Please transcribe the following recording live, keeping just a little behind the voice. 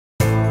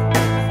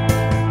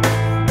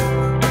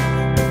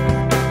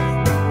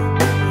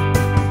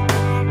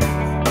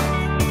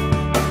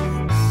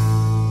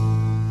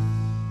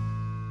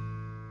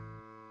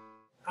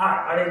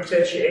My name is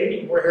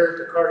Shahady. We're here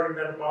at the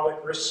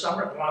Cardiometabolic Risk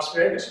Summit in Las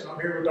Vegas, and I'm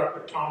here with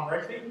Dr. Tom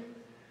Rifai.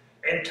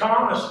 And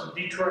Tom is from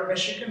Detroit,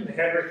 Michigan, the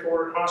Henry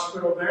Ford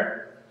Hospital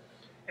there.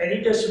 And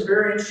he does some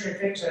very interesting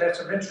things and has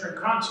some interesting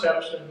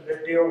concepts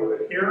that deal with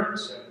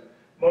adherence and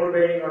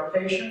motivating our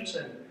patients.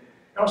 And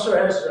also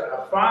has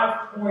a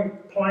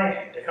 5-point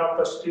plan to help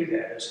us do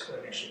that as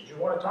clinicians. You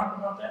want to talk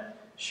about that?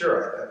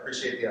 Sure. I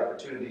appreciate the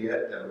opportunity,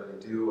 Ed. I really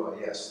do.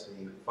 Yes,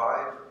 the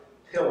 5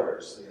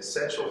 pillars, the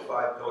essential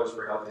 5 pillars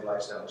for healthy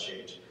lifestyle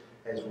change,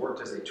 has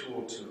worked as a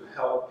tool to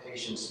help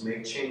patients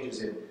make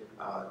changes in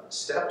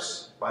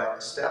steps by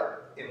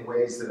step in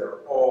ways that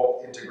are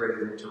all integrated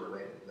and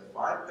interrelated. The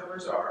 5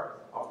 pillars are,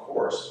 of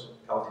course,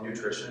 healthy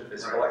nutrition and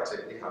physical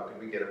activity. How can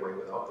we get away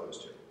without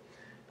those 2?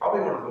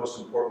 Probably one of the most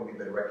important we've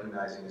been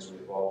recognizing as we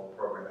evolve the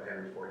program at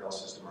Henry Ford Health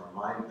System are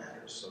mind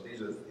matters. So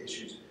these are the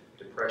issues: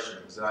 depression,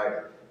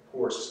 anxiety,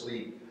 poor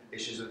sleep,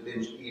 issues of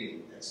binge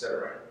eating,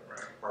 etc.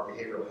 Our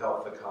behavioral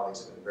health, the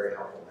colleagues have been very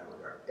helpful in that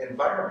regard.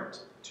 Environment,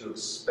 to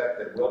expect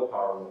that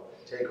willpower will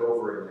take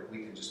over and that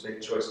we can just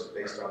make choices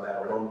based on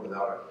that alone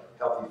without a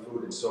healthy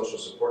food and social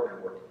support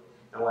network.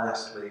 And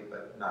lastly,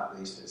 but not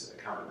least, is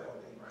accountability.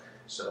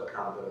 So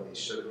accountability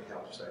certainly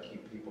helps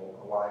keep people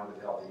aligned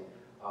with healthy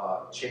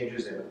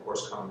changes, and of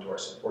course coming to our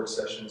support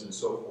sessions and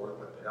so forth,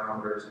 with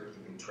pedometers and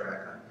keeping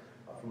track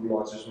on food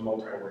logs. There's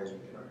multiple ways we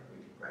can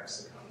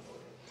practice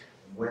accountability.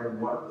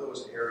 When one of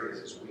those areas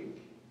is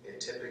weak, it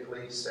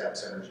typically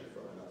saps energy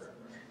from another.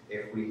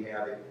 If we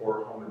have a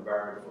poor home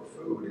environment for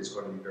food, it's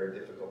going to be very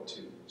difficult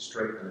to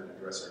strengthen and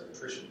address our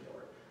nutrition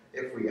pillar.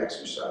 If we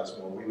exercise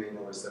more, we may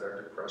notice that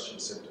our depression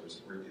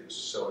symptoms reduce.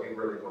 So it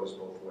really goes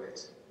both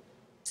ways.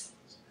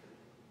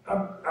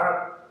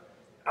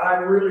 I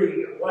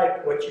really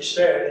like what you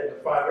said in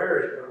the 5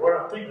 areas, but what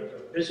I'm thinking is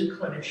a busy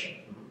clinician,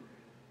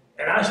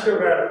 and I still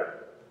got to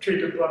treat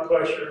their blood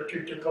pressure,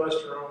 treat their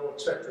cholesterol,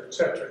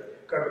 etc.,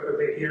 got to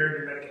be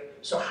adhering to medication.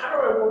 So how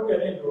do I work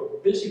that into a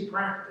busy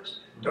practice?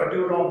 Do I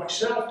do it all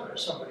myself? Do I have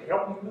somebody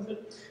help me with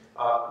it?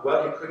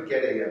 Well, you could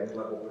get a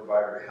mid-level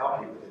provider to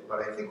help you with it,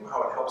 but I think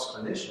how it helps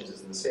clinicians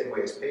is in the same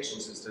way as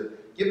patients, is to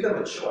give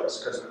them a choice,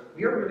 because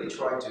we are really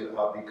trying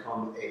to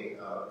become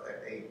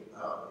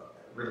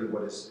really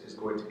what is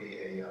going to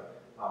be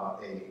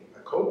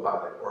a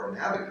co-pilot or a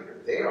navigator.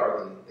 They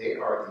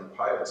are the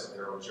pilots of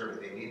their own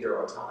journey. They need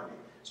their autonomy.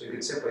 So you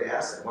could simply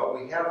ask them, well,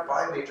 we have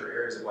 5 major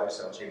areas of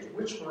lifestyle change.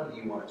 Which one do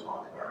you want to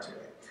talk about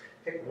today?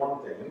 Pick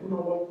one thing, and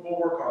we'll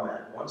work on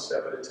that one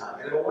step at a time,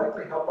 and it'll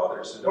likely help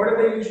others. So what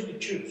do they usually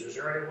choose? Is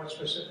there any one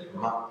specific? You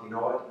know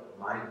what?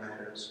 Mind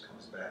matters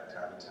comes back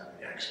time and time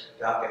again. Excellent.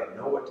 Doc, I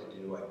know what to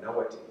do. I know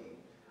what to eat.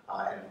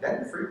 And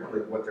then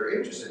frequently what they're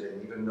interested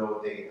in, even though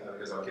they,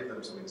 because I'll give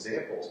them some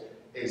examples,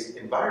 is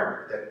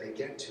environment, that they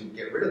get to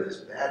get rid of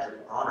this badge of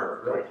honor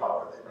of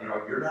willpower, that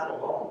you're not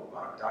alone.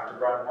 Dr.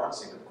 Brian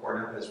Wansing of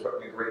Cornell has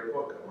written a great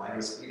book,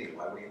 Mindless Eating,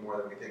 Why We Eat More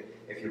Than We Think.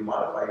 If you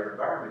modify your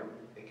environment,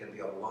 it can be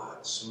a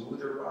lot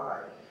smoother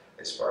ride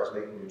as far as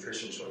making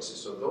nutrition choices.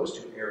 So those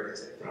 2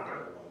 areas, I think,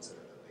 are the ones that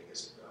are the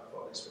biggest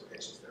focus for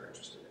patients they're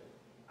interested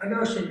in. I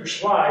noticed in your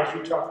slides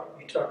you talked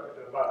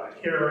about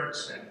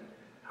adherence and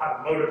how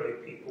to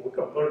motivate people. We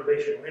call it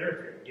motivational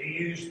interviewing. Do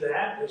you use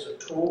that as a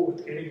tool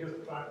with getting to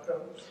the 5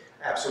 pillars?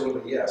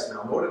 Absolutely, yes.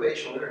 Now,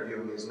 motivational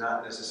interviewing is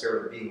not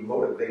necessarily being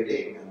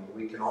motivating. I mean,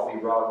 we can all be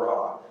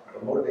rah-rah,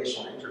 but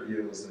motivational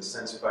interviewing is, in a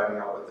sense, finding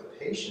out what the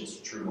patient's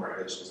true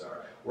motivations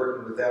are,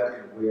 working with them,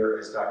 and where,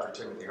 as Dr.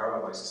 Timothy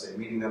Harlan likes to say,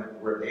 meeting them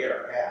where they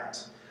are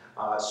at.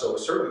 So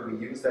certainly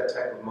we use that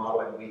type of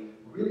model, and we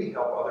really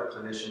help other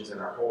clinicians and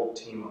our whole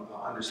team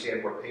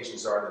understand where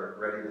patients are, their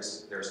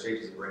readiness, their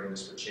stages of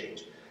readiness for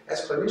change.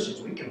 As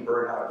clinicians, we can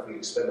burn out if we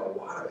expend a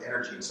lot of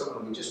energy in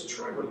someone we just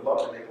truly would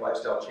love to make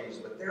lifestyle changes,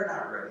 but they're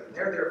not ready, and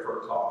they're there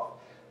for a cough.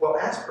 Well,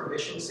 ask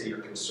permission, say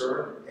you're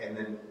concerned, and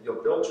then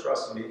you'll build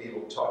trust and maybe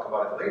able to talk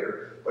about it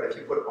later. But if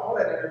you put all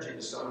that energy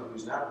into someone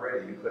who's not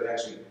ready, you could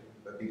actually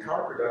be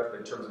counterproductive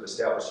in terms of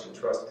establishing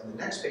trust. And the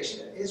next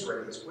patient that is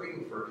ready is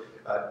waiting for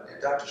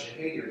Dr.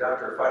 Shahady or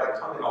Dr. Rifai to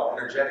come in all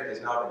energetic,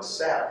 has now been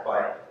sapped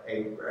by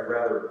a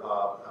rather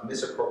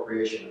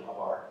misappropriation of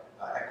our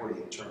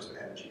equity in terms of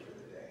energy for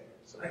the day.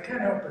 So I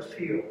can't help but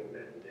feel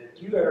that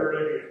you got to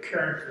really be a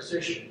caring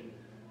physician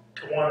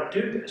to want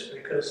to do this,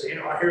 because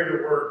I hear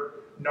the word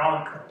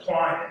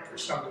non-compliant for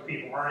some of the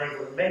people who aren't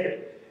able to make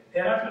it,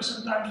 and I feel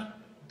sometimes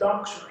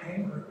docs are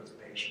angry with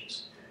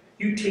patients.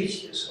 You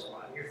teach this a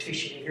lot. You're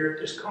teaching it here at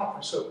this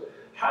conference. So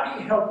how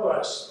do you help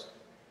us?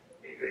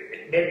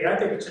 Maybe I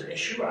think it's an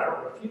issue. I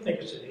don't know if you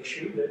think it's an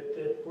issue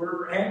that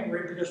we're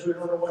angry because we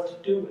don't know what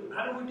to do with it.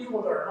 How do we deal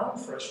with our own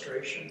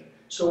frustration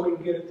so we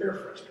can get at their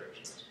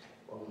frustrations?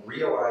 Well,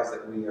 realize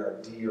that we are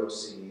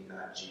DOC,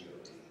 not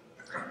GOD.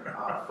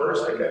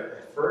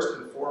 First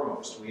and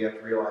foremost, we have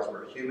to realize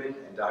we're human,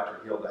 and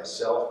Dr. Heal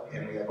Thyself,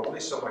 and we have only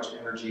so much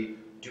energy.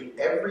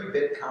 Every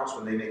bit counts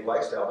when they make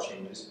lifestyle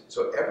changes.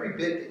 So every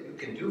bit that you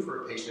can do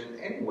for a patient in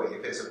any way,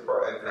 if it's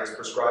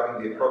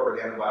prescribing the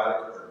appropriate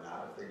antibiotic or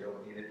not, if they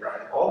don't need it,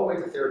 all the way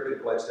to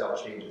therapeutic lifestyle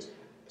changes.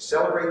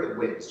 Celebrate the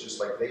wins, just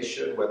like they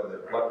should, whether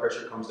their blood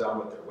pressure comes down,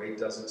 but their weight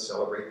doesn't.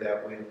 Celebrate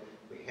that win.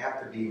 We have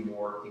to be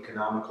more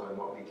economical in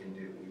what we can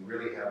do. We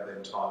really have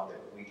been taught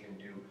that we can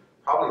do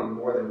probably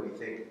more than we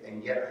think,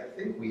 and yet I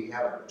think we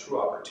have a true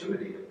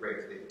opportunity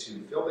to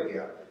fill the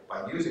gap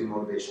by using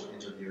motivational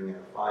interviewing in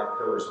a 5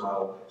 pillars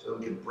model, so that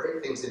we can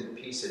break things into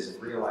pieces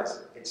and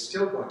realize it's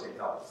still going to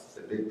help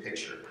the big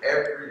picture.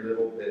 Every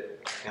little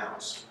bit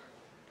counts.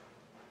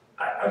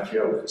 I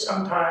feel that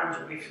sometimes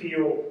we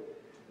feel,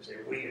 as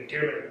we are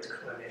dealing with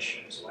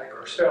clinicians like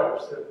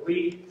ourselves, that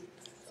we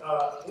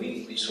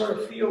sort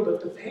of feel that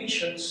the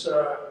patients,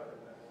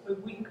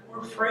 we're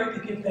afraid to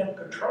give them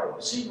control.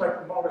 It seems like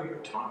the model you're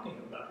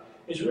talking about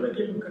is really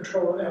giving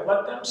control to them.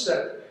 Let them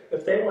set.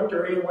 If they want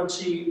their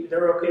A1C,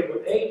 they're okay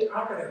with 8,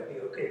 I'm going to be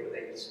okay with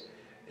 8.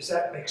 Does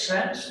that make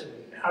sense? And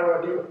how do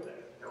I deal with that?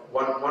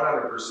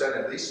 100%,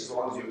 at least as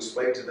long as you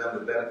explain to them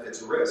the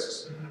benefits and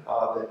risks,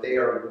 that they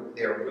are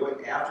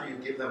willing, after you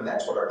give them,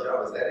 that's what our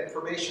job is, that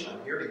information.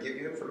 I'm here to give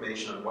you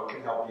information on what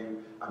can help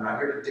you. I'm not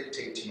here to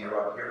dictate to you.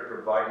 I'm here to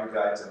provide you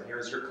guidance. I'm here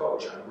as your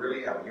coach. I'm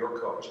your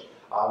coach.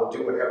 I will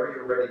do whatever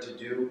you're ready to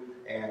do,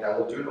 and I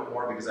will do no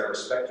more because I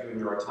respect you and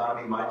your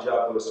autonomy. My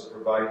job, though, is to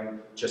provide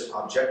you just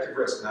objective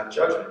risk, not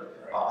judgment.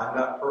 I'm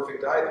not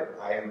perfect either.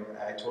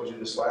 I told you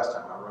this last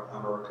time,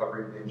 I'm a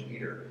recovering binge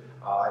eater.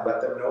 I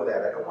let them know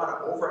that. I don't want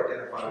to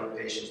over-identify with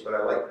patients, but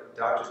I like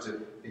doctors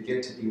to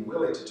begin to be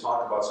willing to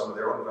talk about some of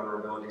their own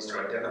vulnerabilities, to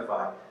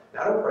identify,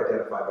 not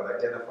over-identify, but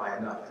identify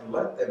enough, and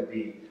let them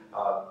be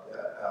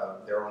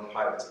their own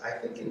pilots. I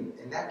think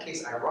in that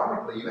case,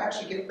 ironically, you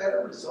actually get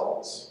better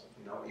results.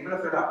 You know, even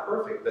if they're not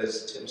perfect,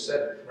 as Tim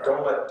said,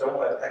 don't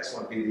let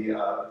excellent be the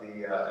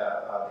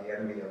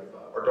enemy of,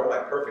 or don't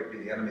let perfect be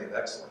the enemy of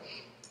excellent.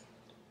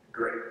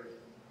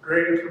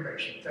 Great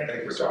information.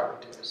 Thank you for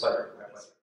talking to us. Pleasure.